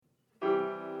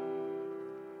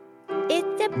It's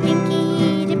the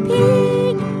Pinky the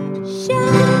Pig Show.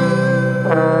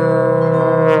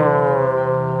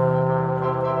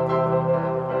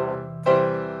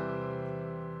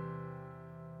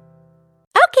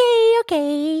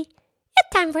 Okay. It's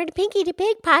time for the Pinky the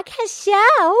Pig podcast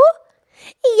show.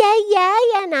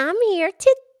 Yeah, and I'm here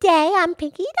today. I'm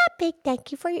Pinky the Pig.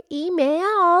 Thank you for your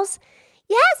emails.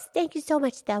 Yes, thank you so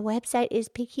much. The website is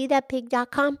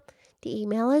pinkythepig.com. The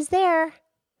email is there.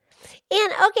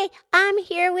 And okay, I'm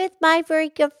here with my very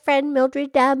good friend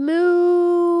Mildred the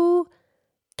Moo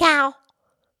Cow.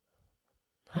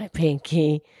 Hi,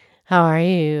 Pinky. How are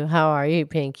you,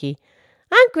 Pinky?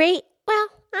 I'm great. Well,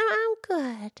 I'm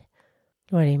good.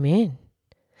 What do you mean?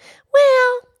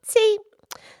 Well, see,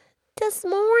 this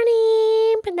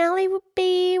morning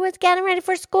Penelope was getting ready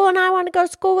for school, and I wanted to go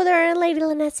to school with her, and Lady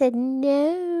Lynette said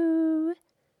no.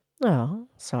 Oh,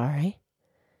 sorry.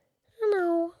 I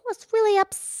know, I was really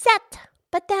upset.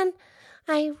 But then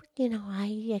I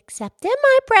accepted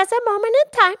my present moment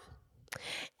in time.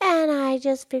 And I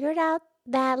just figured out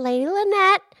that Lady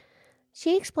Lynette,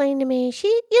 she explained to me,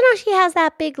 she has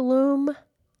that big loom.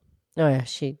 Oh, yeah,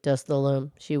 she does the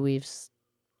loom. She weaves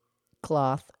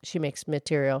cloth. She makes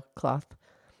material cloth.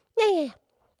 Yeah.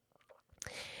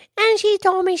 And she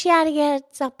told me she had to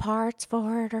get some parts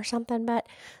for it or something. But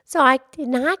so I did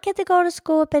not get to go to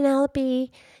school with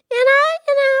Penelope. And I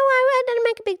didn't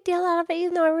make a big deal out of it,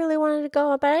 even though I really wanted to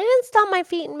go. But I didn't stomp my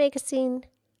feet and make a scene.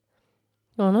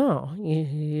 Oh, no.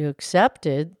 You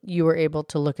accepted. You were able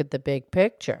to look at the big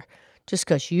picture. Just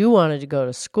because you wanted to go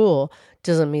to school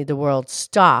doesn't mean the world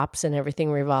stops and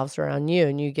everything revolves around you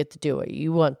and you get to do what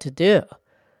you want to do.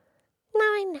 No,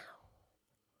 I know.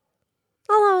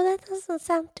 Although that doesn't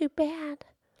sound too bad.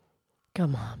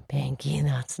 Come on, Pinky.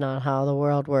 That's not how the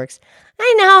world works.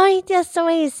 I know, just the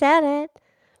way he said it.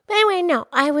 But anyway, no,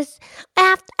 I was,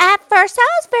 at first I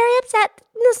was very upset,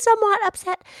 somewhat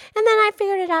upset. And then I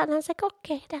figured it out and I was like,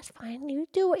 okay, that's fine. You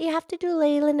do what you have to do,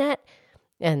 Lady Lynette.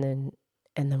 And then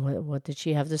what did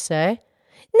she have to say?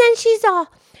 And then she's all,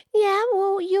 yeah,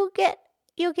 well, you'll get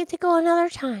to go another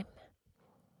time.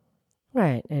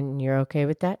 Right, and you're okay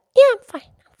with that? Yeah, I'm fine.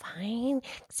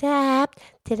 Except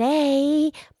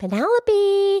today,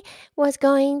 Penelope was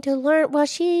going to learn, well,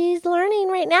 she's learning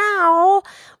right now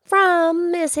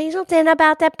from Miss Hazelton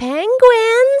about the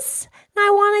penguins. And I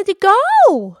wanted to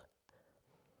go.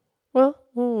 Well,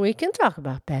 we can talk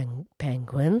about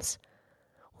penguins.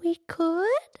 We could?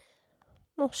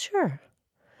 Well, sure.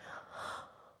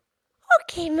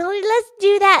 Okay, Millie, let's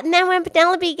do that. And then when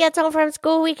Penelope gets home from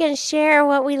school, we can share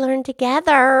what we learned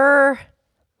together.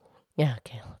 Yeah,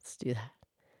 okay, let's do that.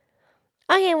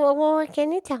 Okay, well, what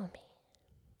can you tell me?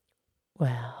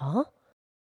 Well,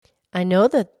 I know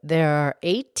that there are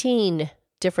 18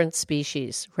 different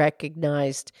species,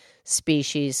 recognized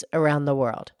species around the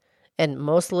world. And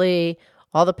mostly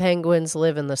all the penguins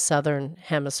live in the southern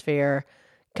hemisphere,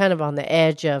 kind of on the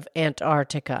edge of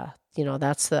Antarctica. You know,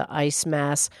 that's the ice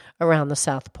mass around the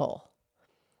South Pole.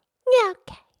 Yeah,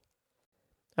 okay.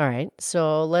 All right,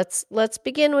 so let's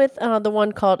begin with the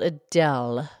one called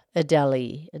Adélie.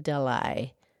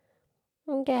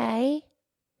 Okay.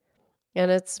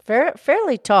 And it's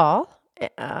fairly tall,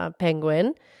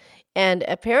 penguin. And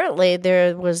apparently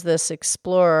there was this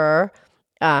explorer,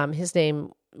 his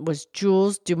name was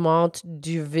Jules Dumont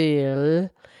D'Urville,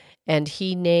 and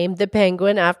he named the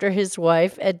penguin after his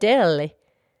wife Adélie.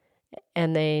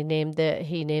 And he named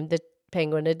the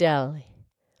penguin Adélie.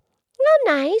 Oh,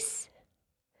 nice.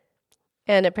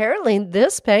 And apparently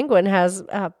this penguin has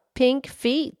pink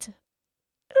feet.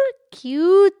 Oh,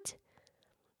 cute.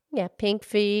 Yeah, pink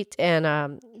feet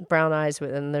and brown eyes,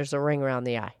 and there's a ring around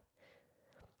the eye.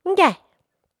 Okay.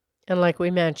 And like we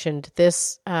mentioned,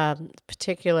 this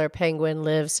particular penguin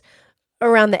lives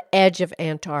around the edge of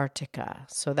Antarctica.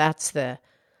 So that's the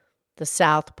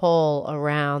South Pole,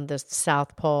 around the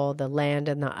South Pole, the land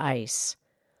and the ice.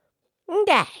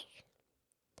 Okay.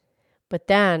 But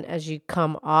then as you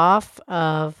come off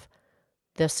of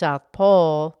the South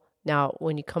Pole, now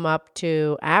when you come up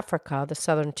to Africa, the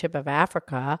southern tip of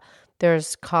Africa,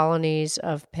 there's colonies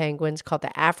of penguins called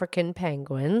the African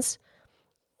penguins.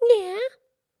 Yeah.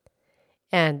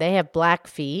 And they have black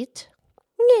feet.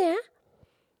 Yeah.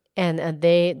 And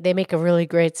they make a really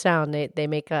great sound. They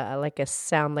make a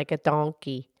sound like a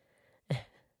donkey.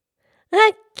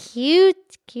 Cute.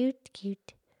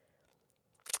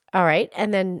 All right,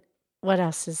 and then what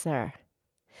else is there?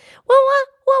 Well,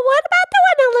 what about the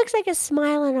one that looks like it's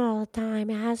smiling all the time?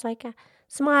 It has like a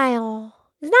smile.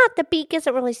 It's not, the beak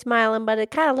isn't really smiling, but it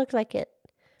kind of looks like it.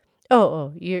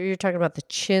 Oh, you're talking about the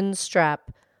chin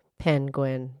strap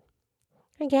penguin.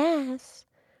 I guess.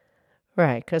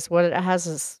 Right, because what it has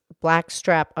is black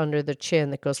strap under the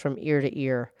chin that goes from ear to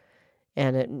ear,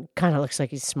 and it kind of looks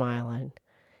like he's smiling.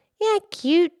 Yeah,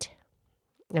 cute.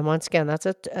 And once again, that's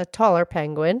a taller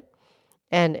penguin,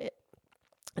 and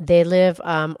they live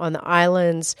on the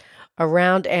islands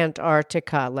around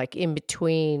Antarctica, like in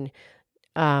between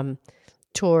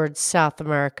towards South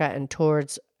America and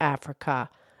towards Africa,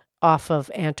 off of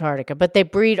Antarctica. But they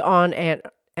breed on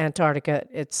Antarctica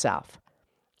itself.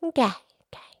 Okay.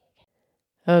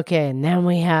 Okay, and then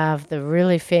we have the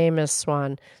really famous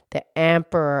one, the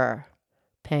emperor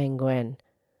penguin.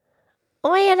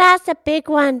 Oh, yeah, that's a big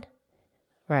one.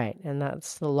 Right, and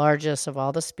that's the largest of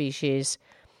all the species.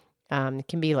 It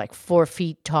can be like 4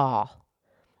 feet tall.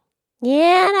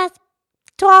 Yeah, that's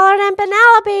taller than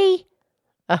Penelope.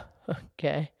 Oh,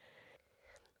 okay.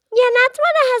 Yeah, and that's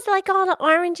when it has like all the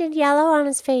orange and yellow on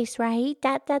his face, right?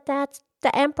 That's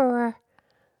the emperor.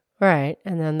 Right,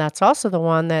 and then that's also the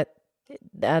one that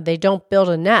they don't build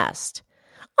a nest.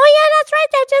 Oh, yeah, that's right.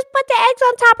 They just put the eggs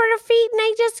on top of their feet and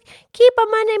they just keep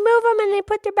them and they move them and they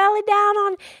put their belly down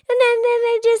on, and then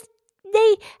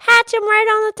they hatch them right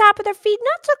on the top of their feet.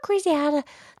 Not so crazy how the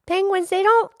penguins, they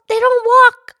don't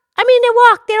walk. I mean, they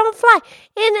walk, they don't fly.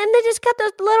 And they just got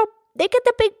those little, they get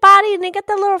the big body and they got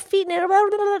the little feet and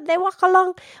they walk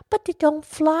along, but they don't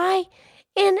fly.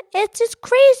 And it's just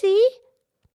crazy.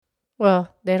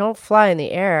 Well, they don't fly in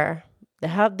the air. They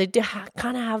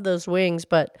kind of have those wings,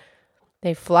 but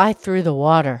they fly through the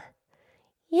water.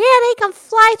 Yeah, they can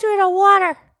fly through the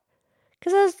water.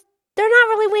 Because they're not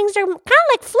really wings, they're kind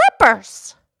of like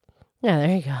flippers. Yeah,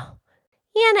 there you go.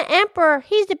 Yeah, and the emperor,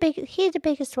 he's the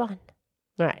biggest one.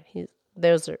 Right.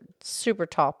 Those are super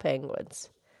tall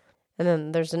penguins. And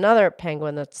then there's another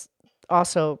penguin that's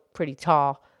also pretty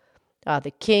tall,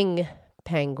 the king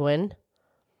penguin.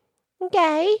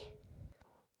 Okay.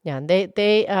 Yeah, and they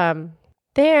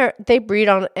breed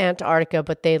on Antarctica,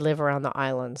 but they live around the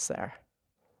islands there.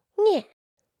 Yeah.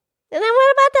 And then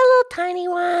what about the little tiny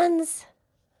ones?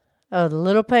 Oh, the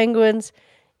little penguins.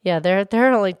 Yeah,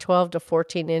 they're only 12 to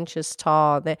 14 inches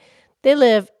tall. They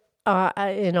live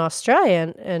in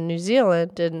Australia and New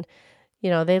Zealand, and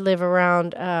they live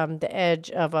around the edge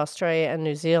of Australia and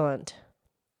New Zealand.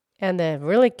 And the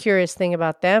really curious thing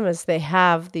about them is they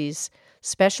have these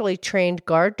specially trained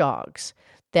guard dogs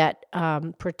that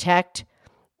protect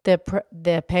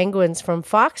the penguins from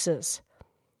foxes.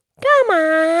 Come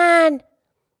on.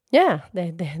 Yeah,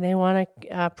 they want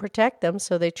to protect them,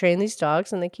 so they train these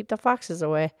dogs and they keep the foxes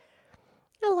away.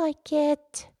 I like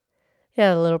it.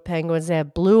 Yeah, the little penguins, they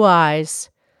have blue eyes.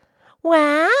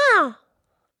 Wow.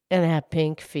 And they have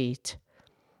pink feet.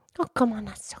 Oh, come on,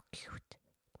 that's so cute.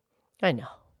 I know.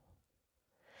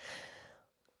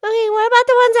 Okay, what about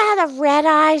the ones that have the red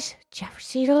eyes? Did you ever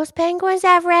see those penguins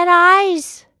that have red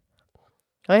eyes?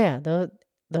 Oh, yeah,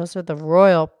 those are the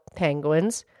royal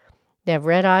penguins. They have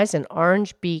red eyes and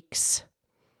orange beaks.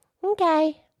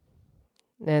 Okay.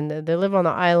 And they live on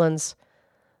the islands.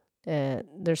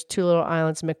 There's 2 little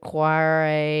islands,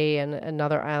 Macquarie and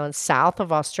another island south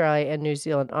of Australia and New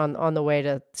Zealand on the way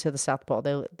to the South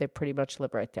Pole. They pretty much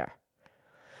live right there.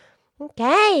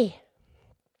 Okay.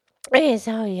 And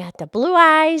so you got the blue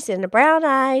eyes and the brown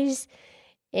eyes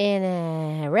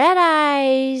and red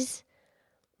eyes.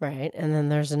 Right. And then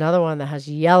there's another one that has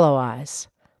yellow eyes.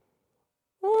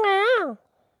 Wow.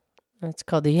 It's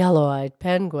called the yellow-eyed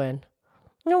penguin.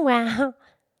 Oh, wow.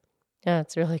 Yeah,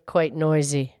 it's really quite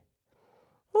noisy.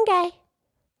 Okay.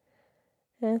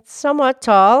 It's somewhat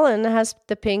tall and it has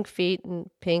the pink feet and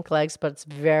pink legs, but it's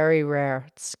very rare.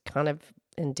 It's kind of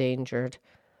endangered.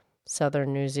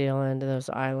 Southern New Zealand, those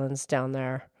islands down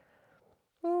there.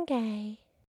 Okay.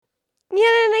 Yeah,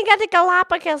 then they got the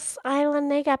Galapagos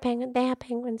Island. They have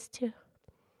penguins too.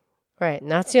 Right,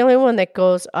 and that's the only one that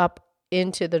goes up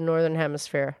into the northern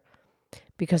hemisphere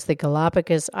because the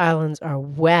Galapagos Islands are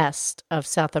west of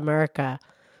South America.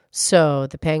 So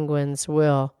the penguins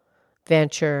will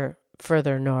venture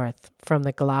further north from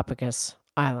the Galapagos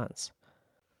Islands.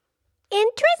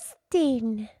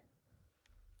 Interesting.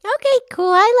 Okay,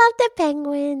 cool. I love the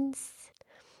penguins.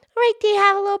 All right, do you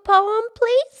have a little poem,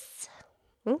 please?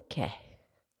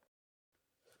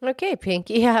 Okay,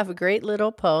 Pinky, I have a great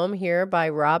little poem here by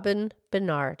Robin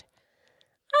Bernard.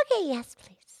 Okay, yes,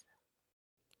 please.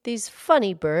 These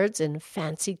funny birds in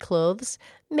fancy clothes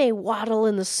may waddle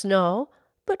in the snow,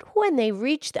 but when they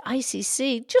reach the icy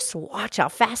sea, just watch how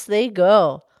fast they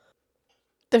go.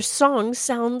 Their song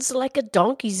sounds like a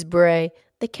donkey's bray.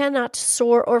 They cannot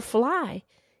soar or fly,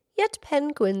 yet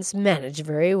penguins manage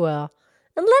very well.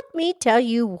 And let me tell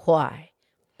you why.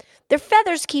 Their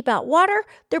feathers keep out water.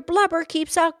 Their blubber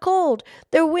keeps out cold.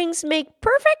 Their wings make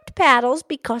perfect paddles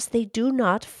because they do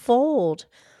not fold.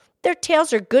 Their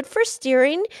tails are good for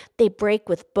steering. They break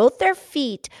with both their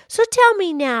feet. So tell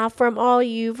me now, from all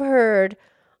you've heard,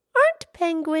 aren't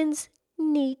penguins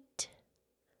neat?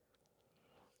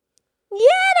 Yeah,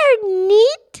 they're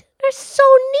neat. They're so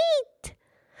neat.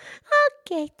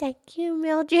 Okay, thank you,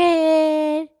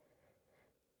 Mildred.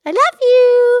 I love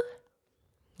you.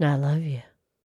 I love you.